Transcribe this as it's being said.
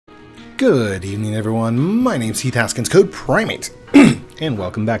Good evening, everyone. My name's Heath, Haskins, code Primate, and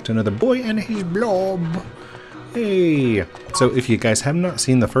welcome back to another boy and his blob. Hey! So if you guys have not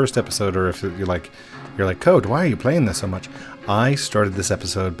seen the first episode, or if you're like, Code, why are you playing this so much? I started this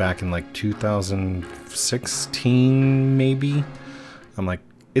episode back in like 2016, maybe. I'm like,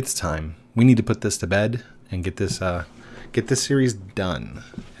 it's time. We need to put this to bed and get this series done.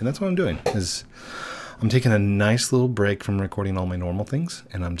 And that's what I'm doing. I'm taking a nice little break from recording all my normal things,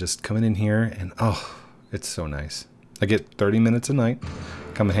 and I'm just coming in here, and oh, it's so nice. I get 30 minutes a night,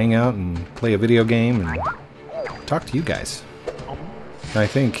 come hang out and play a video game and talk to you guys. And I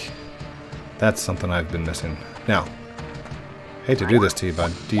think that's something I've been missing. Now, hate to do this to you,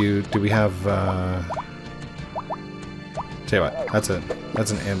 bud. Do we have, tell you what, that's an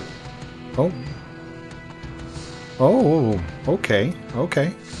end. Oh, okay.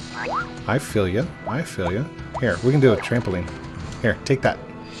 I feel you. Here, we can do a trampoline. Here, take that.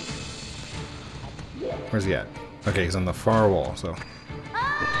 Where's he at? Okay, he's on the far wall, so.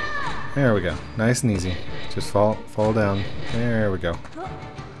 There we go. Nice and easy. Just fall down. There we go.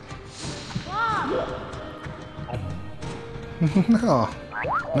 Oh,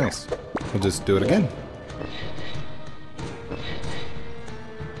 nice. We'll just do it again.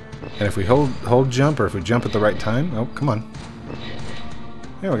 And if we hold jump, or if we jump at the right time, oh, come on.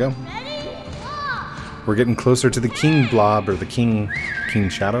 There we go. We're getting closer to the king blob, or the king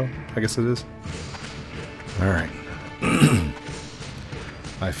shadow, I guess it is. Alright.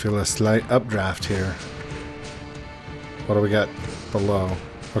 I feel a slight updraft here. What do we got below?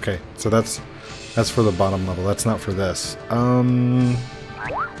 Okay, so that's for the bottom level. That's not for this. I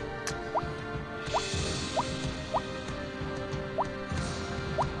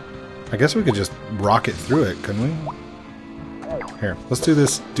guess we could just rocket through it, couldn't we? Here, let's do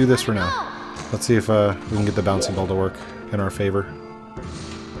this for now. Let's see if we can get the bouncing ball to work in our favor.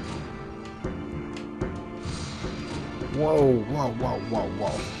 Whoa.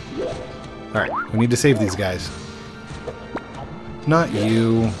 Alright, we need to save these guys. Not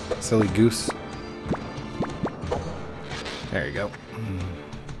you, silly goose. There you go.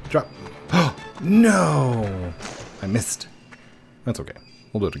 Drop. Oh, no! I missed. That's okay.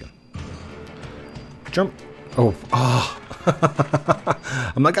 We'll do it again. Jump. Oh.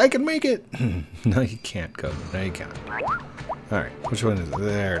 I'm like, I can make it. No, you can't, Code. No, you can't. Alright, which one is it?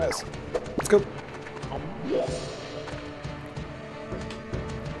 There it is. Let's go.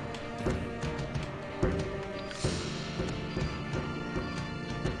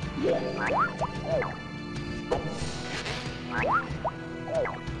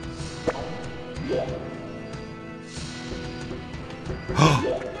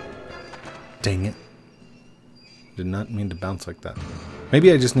 Dang it. Did not mean to bounce like that.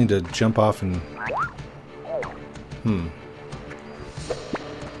 Maybe I just need to jump off and...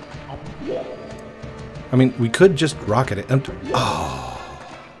 I mean, we could just rocket it. Oh!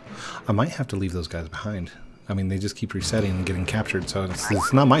 I might have to leave those guys behind. I mean, they just keep resetting and getting captured, so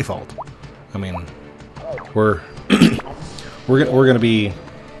it's not my fault. I mean, we're gonna be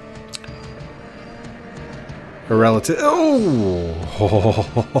a relative. Oh!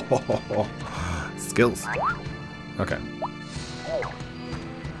 Skills. Okay.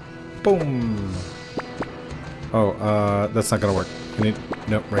 Boom. Oh, that's not gonna work.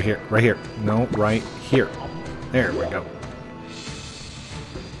 No, right here. No, right here. There we go.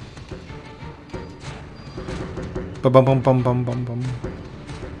 Bum.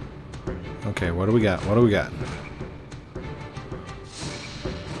 Okay, what do we got?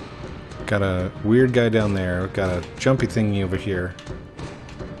 Got a weird guy down there. Got a jumpy thingy over here.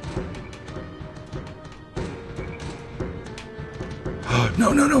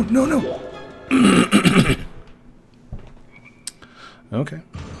 No.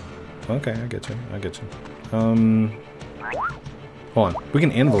 Okay, I get you. Hold on. We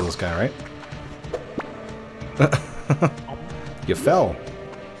can anvil this guy, right? You fell.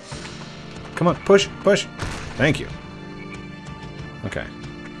 Come on, push. Thank you. Okay.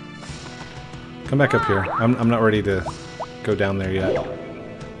 Come back up here. I'm not ready to go down there yet.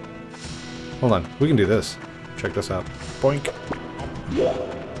 Hold on. We can do this. Check this out. Boink.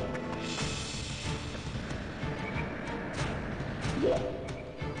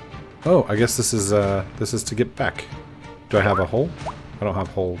 Oh, I guess this is to get back. Do I have a hole? I don't have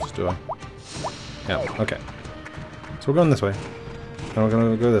holes, do I? Yeah, okay. So we're going this way. And we're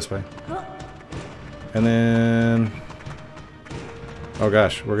gonna go this way. And then... oh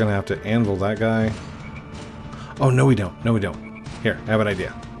gosh, we're gonna have to anvil that guy. Oh, no we don't. Here, I have an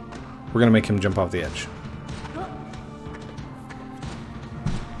idea. We're gonna make him jump off the edge.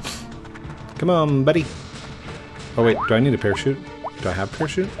 Come on, buddy. Oh wait, do I need a parachute? Do I have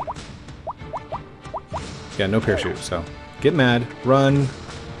parachute? Yeah, no parachute, so get mad, run.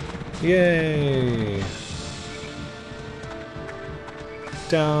 Yay!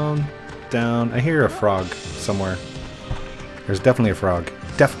 Down, down. I hear a frog somewhere. There's definitely a frog.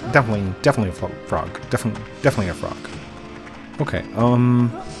 Definitely a frog. Definitely a frog. Okay,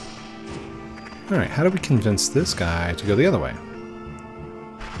 alright, how do we convince this guy to go the other way?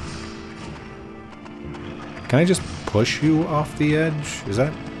 Can I just push you off the edge? Is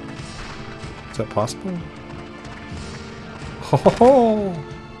that possible? Ho ho ho!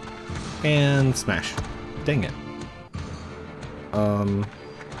 And smash. Dang it.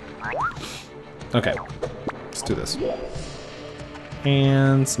 Okay. Let's do this.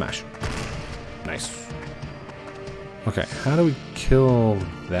 And smash. Nice. Okay, how do we kill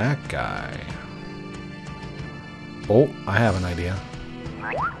that guy? Oh, I have an idea.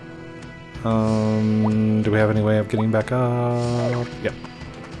 Do we have any way of getting back up? Yep.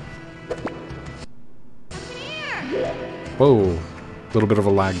 Whoa. A little bit of a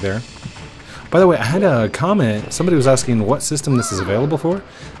lag there. By the way, I had a comment. Somebody was asking what system this is available for.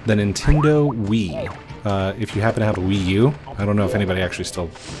 The Nintendo Wii. If you happen to have a Wii U. I don't know if anybody actually still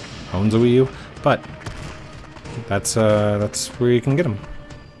owns a Wii U, but that's where you can get them.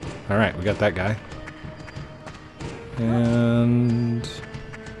 Alright, we got that guy. And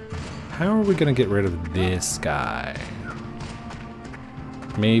how are we gonna get rid of this guy?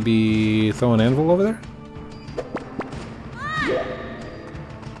 Maybe throw an anvil over there?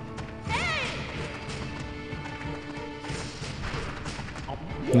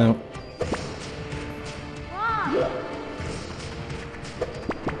 No.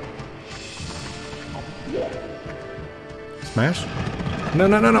 Smash? No,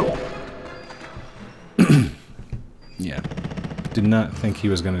 no, no, no! Yeah. Did not think he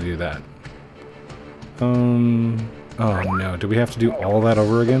was going to do that. Oh no. Do we have to do all that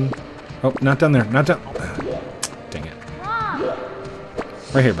over again? Oh, not down there. Not down. Dang it.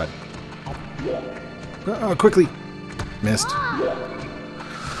 Right here, buddy. Oh, quickly. Missed.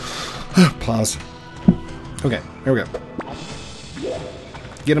 Pause. Okay, here we go.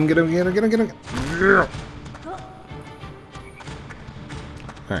 Get him, get him, get him, get him, get him.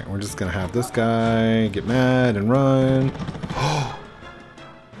 Alright, we're just gonna have this guy get mad and run. Oh!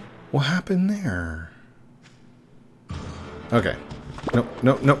 What happened there? Okay. Nope,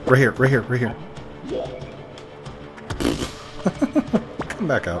 nope, nope. Right here, right here, right here. Come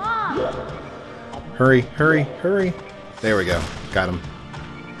back up. Hurry, hurry, hurry. There we go. Got him.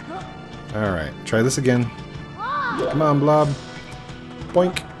 Alright, try this again. Come on, Blob.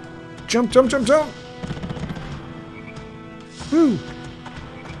 Boink. Jump, jump, jump, jump! Woo!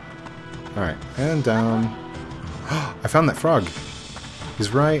 Alright, and down. I found that frog.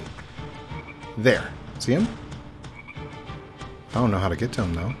 He's right there. See him? I don't know how to get to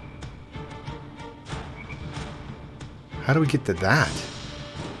him, though. How do we get to that?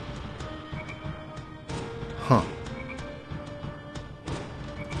 Huh.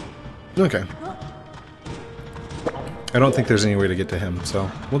 Okay. I don't think there's any way to get to him, so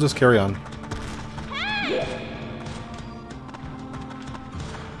we'll just carry on.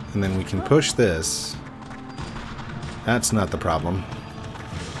 And then we can push this. That's not the problem.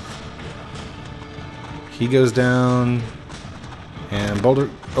 He goes down. And boulder.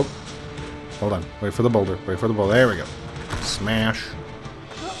 Oh. Hold on. Wait for the boulder. Wait for the boulder. There we go. Smash.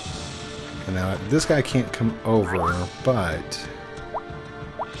 And now this guy can't come over, but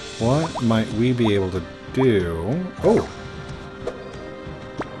what might we be able to do? Oh!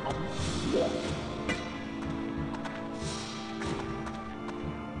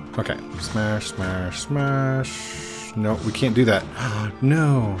 Okay. Smash, smash, smash. No, we can't do that.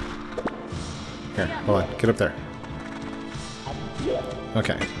 No! Here, hold on. Get up there.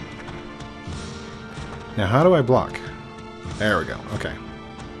 Okay. Now, how do I block? There we go. Okay.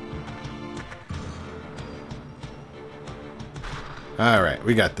 Alright,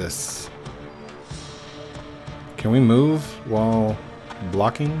 we got this. Can we move while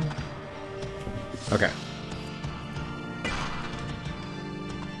blocking? Okay.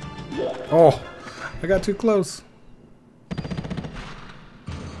 Oh! I got too close.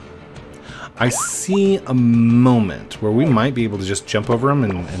 I see a moment where we might be able to just jump over him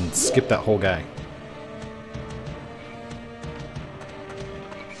and skip that whole guy.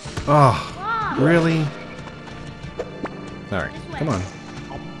 Oh, really? Alright, come on.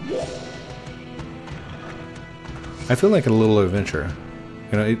 I feel like a little adventure.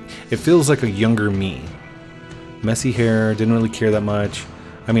 You know, it feels like a younger me. Messy hair, didn't really care that much.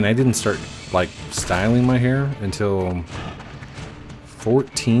 I mean, I didn't start, like, styling my hair until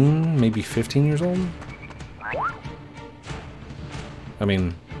 14, maybe 15 years old. I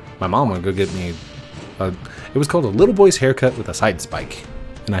mean, my mom would go get me It was called a little boy's haircut with a side spike,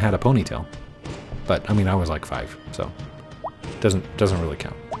 and I had a ponytail. But I mean, I was like 5, so doesn't really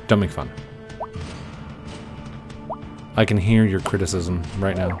count. Don't make fun. I can hear your criticism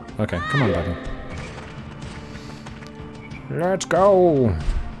right now. Okay, come on, buddy. Let's go.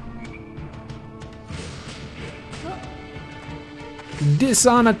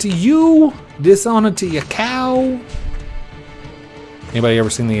 Dishonor to you. Dishonor to your cow. Anybody ever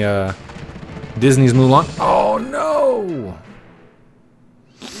seen the Disney's Mulan? Oh no!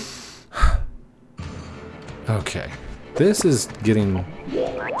 Okay, this is getting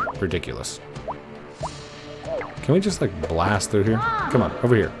ridiculous. Can we just like blast through here? Come on,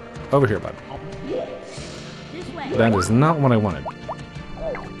 over here. Over here, bud. That is not what I wanted.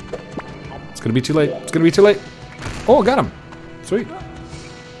 It's gonna be too late. It's gonna be too late. Oh, got him. Sweet.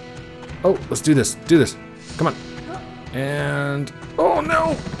 Oh, let's do this. Do this. Come on. And oh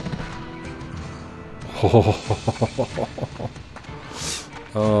no.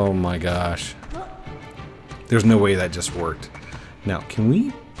 Oh my gosh. There's no way that just worked. Now, can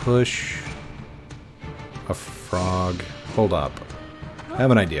we push a frog? Hold up. I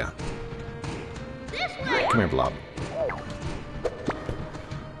have an idea. Come here, Blob.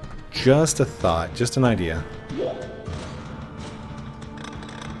 Just a thought, just an idea.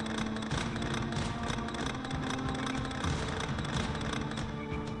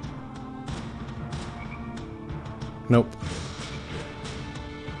 Nope.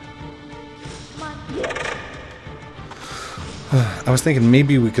 I was thinking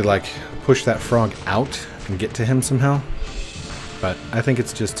maybe we could like push that frog out and get to him somehow. But I think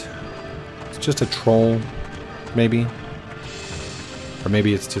it's just a troll, maybe. Or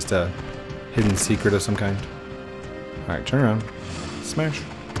maybe it's just a hidden secret of some kind. Alright, turn around. Smash.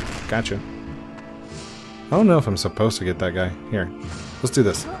 Gotcha. I don't know if I'm supposed to get that guy. Here, let's do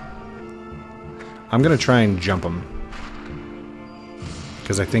this. I'm gonna try and jump him.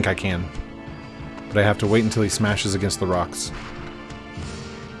 Because I think I can. But I have to wait until he smashes against the rocks.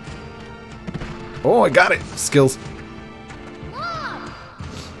 Oh, I got it! Skills.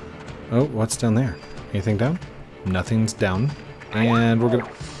 Oh, what's down there? Anything down? Nothing's down. And we're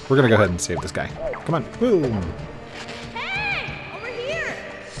gonna go ahead and save this guy. Come on. Boom. Hey! Over here!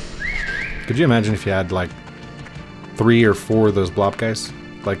 Could you imagine if you had like 3 or 4 of those blob guys?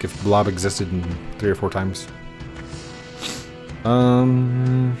 Like if Blob existed in 3 or 4 times?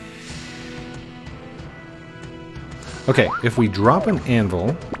 Okay, if we drop an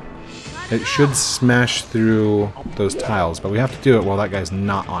anvil, it should smash through those tiles, but we have to do it while that guy's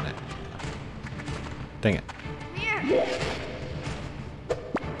not on it. Dang it. Here.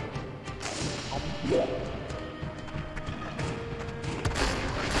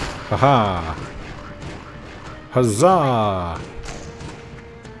 Haha! Huzzah!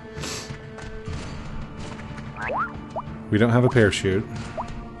 We don't have a parachute.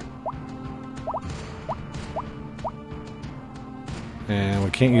 And we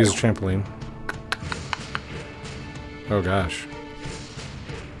can't use a trampoline. Oh gosh.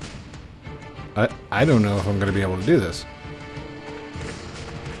 I don't know if I'm going to be able to do this.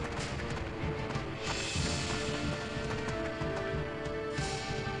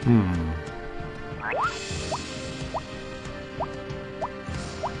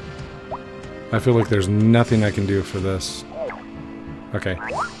 I feel like there's nothing I can do for this. Okay.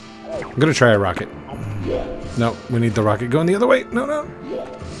 I'm gonna try a rocket. No, we need the rocket going the other way. No, no.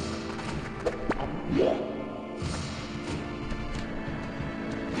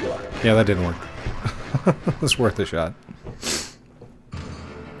 Yeah, that didn't work. It's worth a shot.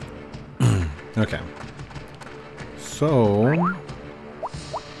 Okay. So...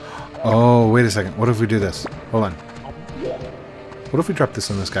 Oh, wait a second. What if we do this? Hold on. What if we drop this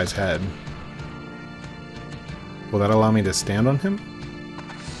on this guy's head? Will that allow me to stand on him?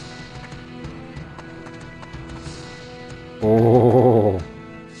 Oh,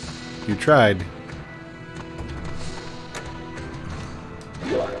 you tried.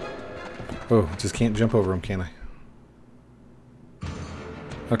 Oh, just can't jump over him, can I?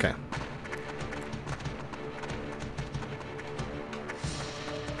 Okay.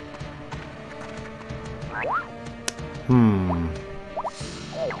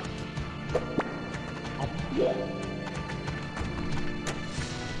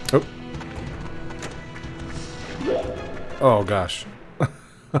 Oh. Oh gosh.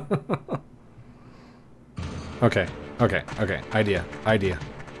 Okay. Idea.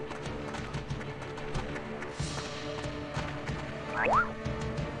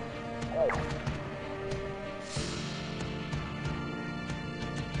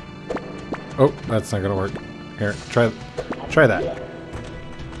 Oh, that's not gonna work. Here, try that.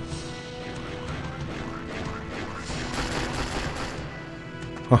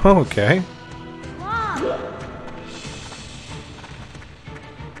 Oh, okay. Blob.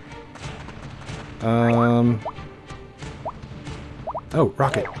 Oh,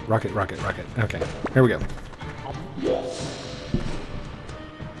 rocket. Rocket, rocket, rocket. Okay, here we go.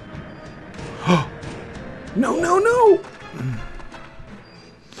 No, no, no!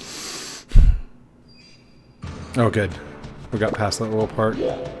 Oh, good. We got past that little part.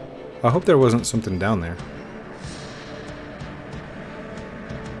 I hope there wasn't something down there.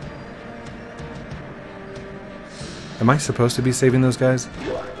 Am I supposed to be saving those guys?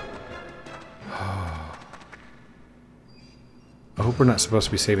 I hope we're not supposed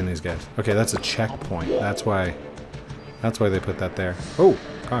to be saving these guys. Okay, that's a checkpoint. That's why they put that there. Oh,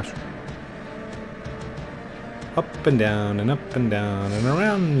 gosh. Up and down and up and down and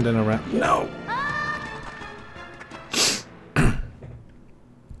around and around. No!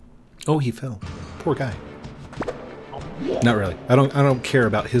 Oh, he fell. Poor guy. Not really. I don't care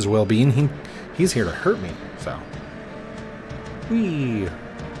about his well-being. He's here to hurt me, so. Whee!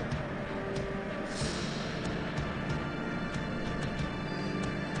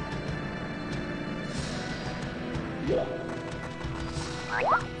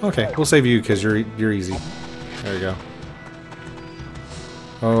 Okay, we'll save you because you're easy. There you go.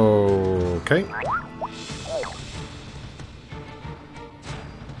 Okay.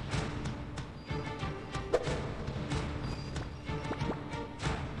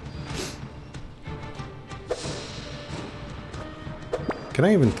 Can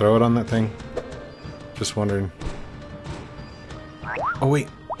I even throw it on that thing? Just wondering. Oh wait.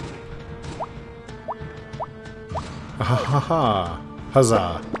 Ha ha ha.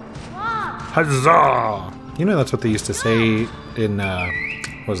 Huzzah. Huzzah! You know that's what they used to say in,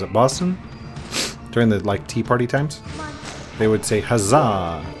 was it Boston? During the, like, Tea Party times? They would say,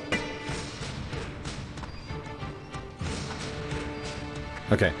 huzzah!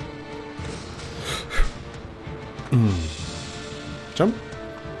 Okay. Jump.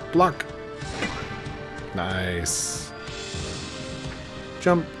 Block. Nice.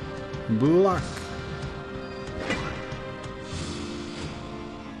 Jump. Block.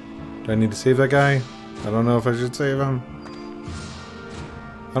 Do I need to save that guy? I don't know if I should save him.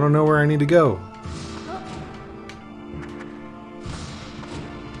 I don't know where I need to go.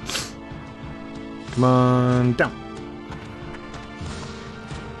 Come on, down.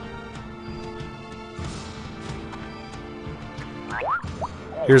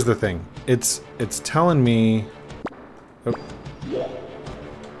 Here's the thing. It's telling me. Oh.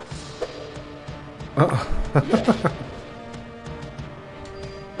 Oh.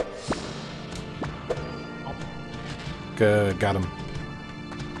 Good, got him.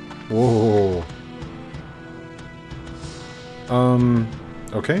 Whoa.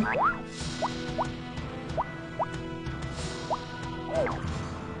 Okay.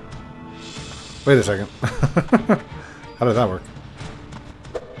 Wait a second. How did that work?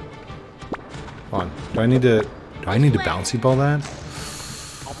 Hold on. Do I need to bouncy ball that?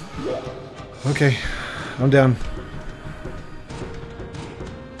 Okay. I'm down.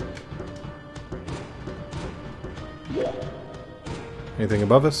 Anything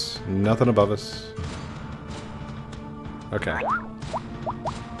above us? Nothing above us. Okay.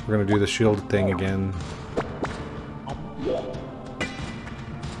 We're gonna do the shield thing again.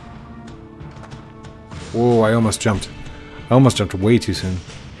 Whoa, I almost jumped. I almost jumped way too soon.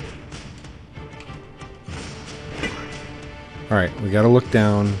 Alright, we gotta look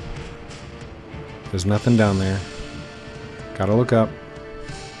down. There's nothing down there. Gotta look up.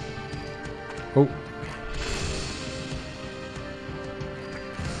 Oh.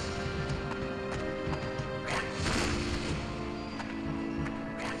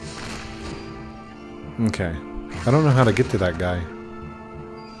 Okay. I don't know how to get to that guy.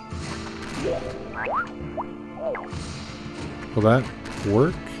 Will that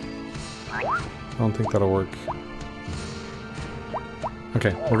work? I don't think that'll work.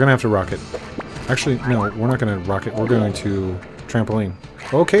 Okay, we're gonna have to rocket. Actually, no, we're not gonna rocket. We're going to trampoline.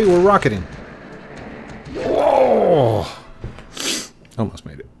 Okay, we're rocketing. Whoa! Almost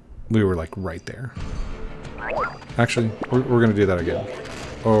made it. We were like right there. Actually, we're gonna do that again.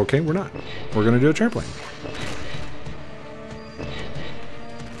 Okay, we're not. We're gonna do a trampoline.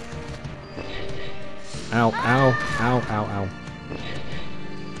 Ow, ow, ow, ow, ow.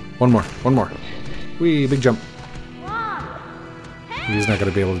 One more, one more. Whee, big jump. He's not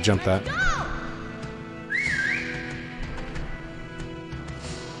gonna be able to jump that.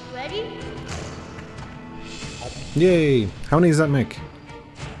 Ready? Yay! How many does that make?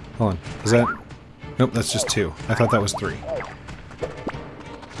 Hold on. Is that... Nope, that's just 2. I thought that was 3.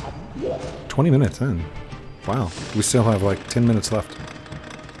 20 minutes in. Wow. We still have like 10 minutes left.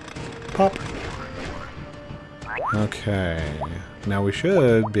 Pop. Okay. Now we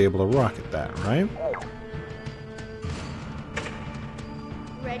should be able to rocket that, right?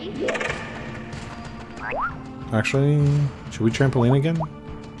 Ready? Actually, should we trampoline again?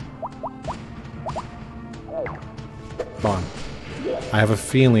 Come on. I have a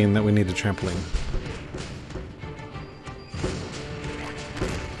feeling that we need a trampoline.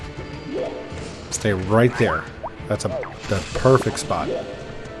 Stay right there. That's the perfect spot.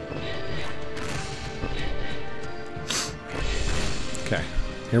 Okay,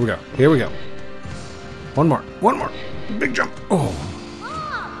 here we go. Here we go. One more. One more. Big jump. Oh.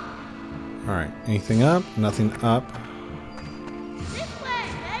 All right. Anything up? Nothing up. This way,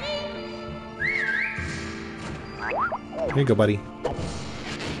 ready? Here you go, buddy.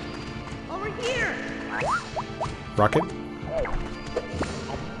 Over here. Rocket.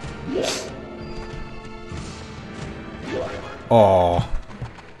 Oh.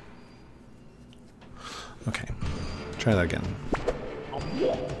 Okay. Try that again.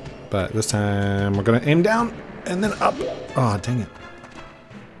 But this time we're gonna aim down and then up. Oh, dang it.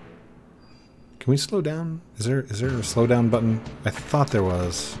 Can we slow down? Is there a slow down button? I thought there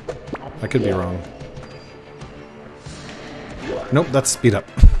was. I could be wrong. Nope, that's speed up.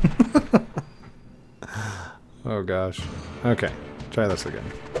 Oh gosh. Okay. Try this again.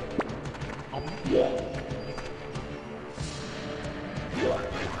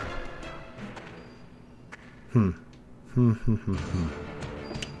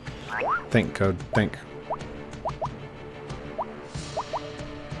 Think, code. Think.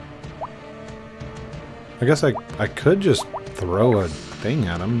 I guess I could just throw a thing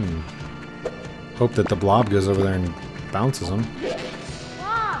at him and hope that the blob goes over there and bounces him.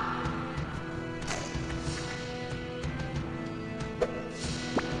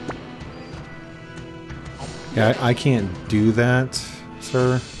 Yeah, I can't do that,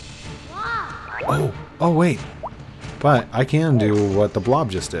 sir. Oh, wait. But I can do what the blob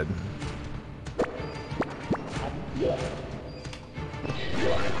just did.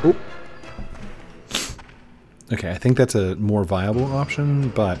 Oop. Okay, I think that's a more viable option,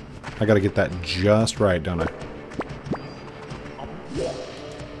 but I gotta get that just right, don't I?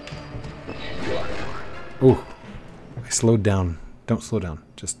 Ooh. I slowed down. Don't slow down.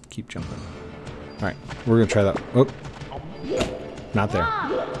 Just keep jumping. Alright, we're gonna try that. Oh. Not there.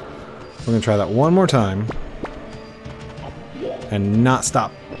 We're gonna try that one more time. And not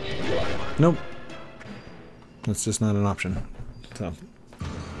stop. Nope. That's just not an option. So.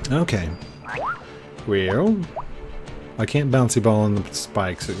 Okay. Well, I can't bouncy ball on the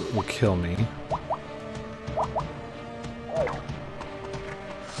spikes. It will kill me.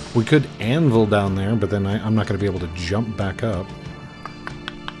 We could anvil down there, but then I'm not going to be able to jump back up.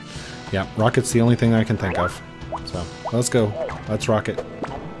 Yeah, rocket's the only thing I can think of. So, let's go. Let's rocket.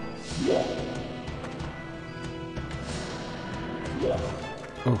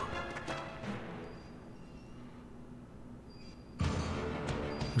 Oh.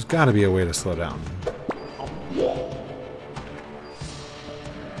 There's got to be a way to slow down.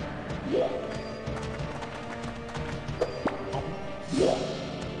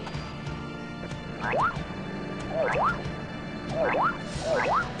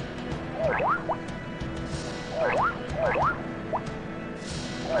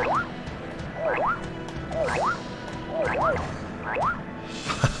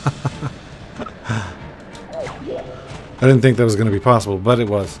 I didn't think that was going to be possible, but it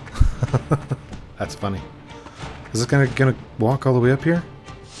was. That's funny. Is it gonna walk all the way up here?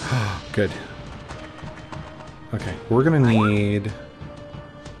 Good. Okay, we're gonna need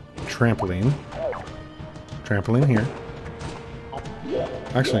trampoline. Trampoline here.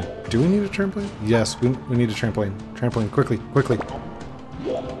 Actually, do we need a trampoline? Yes, we need a trampoline. Trampoline, quickly, quickly.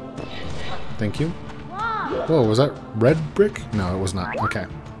 Thank you. Whoa, was that red brick? No, it was not. Okay.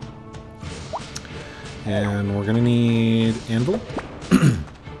 And we're gonna need anvil.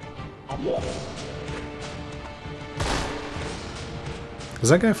 Does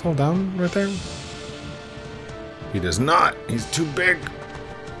that guy fall down right there? He does not. He's too big.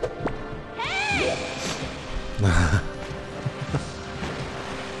 Hey!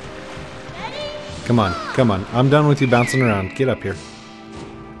 Come on, come on. I'm done with you bouncing around. Get up here.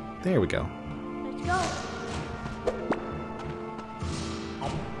 There we go. Let's go.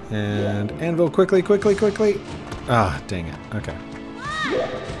 And anvil, quickly, quickly, quickly. Ah, dang it. Okay.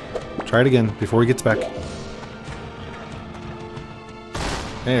 Try it again before he gets back.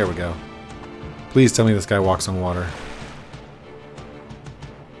 There we go. Please tell me this guy walks on water.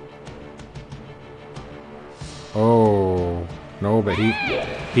 Oh, no, but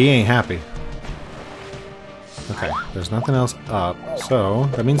he ain't happy. Okay, there's nothing else up, so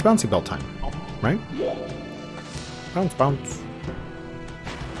that means bouncy belt time, right? Bounce, bounce.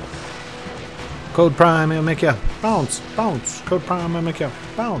 Code Prime, it'll make you bounce, bounce. Code Prime, it'll make you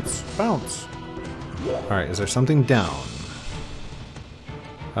bounce, bounce. Alright, is there something down?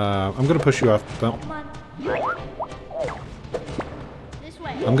 I'm gonna push you off. Well, Come on. This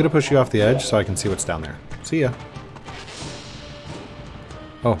way. I'm gonna push you off the edge so I can see what's down there. See ya.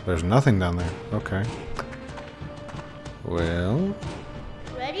 Oh, there's nothing down there. Okay. Well,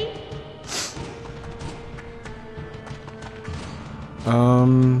 Ready?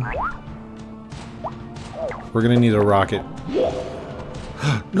 we're gonna need a rocket.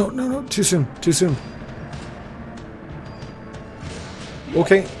 No, no, no, too soon, too soon.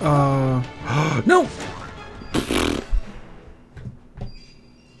 Okay, no!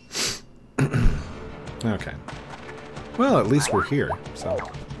 Okay. Well, at least we're here, so.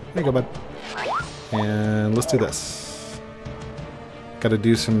 There you go, bud. And let's do this. Gotta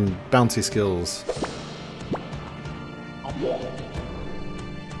do some bouncy skills.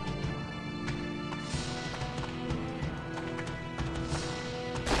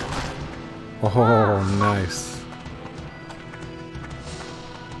 Oh, nice.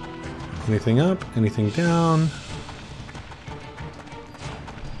 Anything up? Anything down?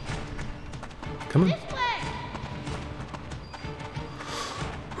 Come on. This way.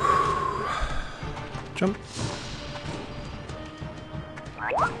 Jump.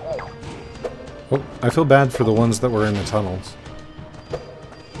 Oh, I feel bad for the ones that were in the tunnels.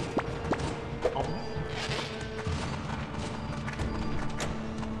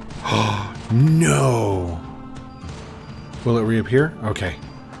 No! Will it reappear? Okay.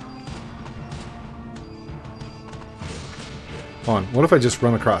 Hold on. What if I just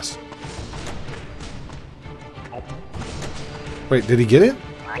run across? Wait, did he get it?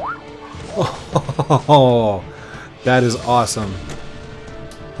 Oh, that is awesome.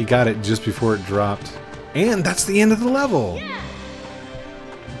 He got it just before it dropped. And that's the end of the level. Yeah.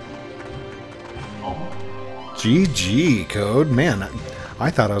 GG, Code. Man, I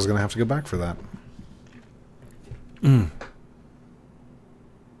thought I was going to have to go back for that.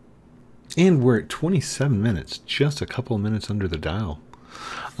 And we're at 27 minutes. Just a couple of minutes under the dial.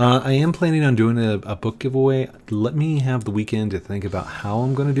 I am planning on doing a book giveaway. Let me have the weekend to think about how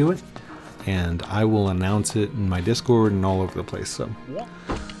I'm going to do it. And I will announce it in my Discord and all over the place. So,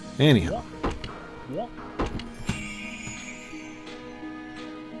 anyhow.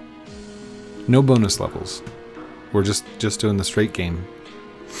 No bonus levels. We're just doing the straight game.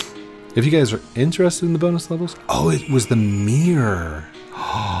 If you guys are interested in the bonus levels... Oh, it was the mirror.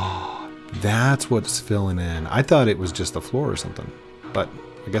 Oh, that's what's filling in. I thought it was just the floor or something. But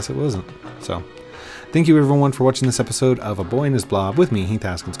I guess it wasn't. So, thank you everyone for watching this episode of A Boy and His Blob with me, Heath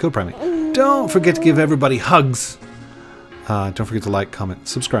Haskins, Code Primate. Don't forget to give everybody hugs. Don't forget to like, comment,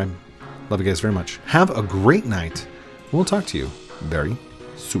 subscribe. Love you guys very much. Have a great night. We'll talk to you very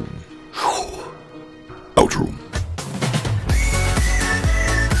soon. Outro.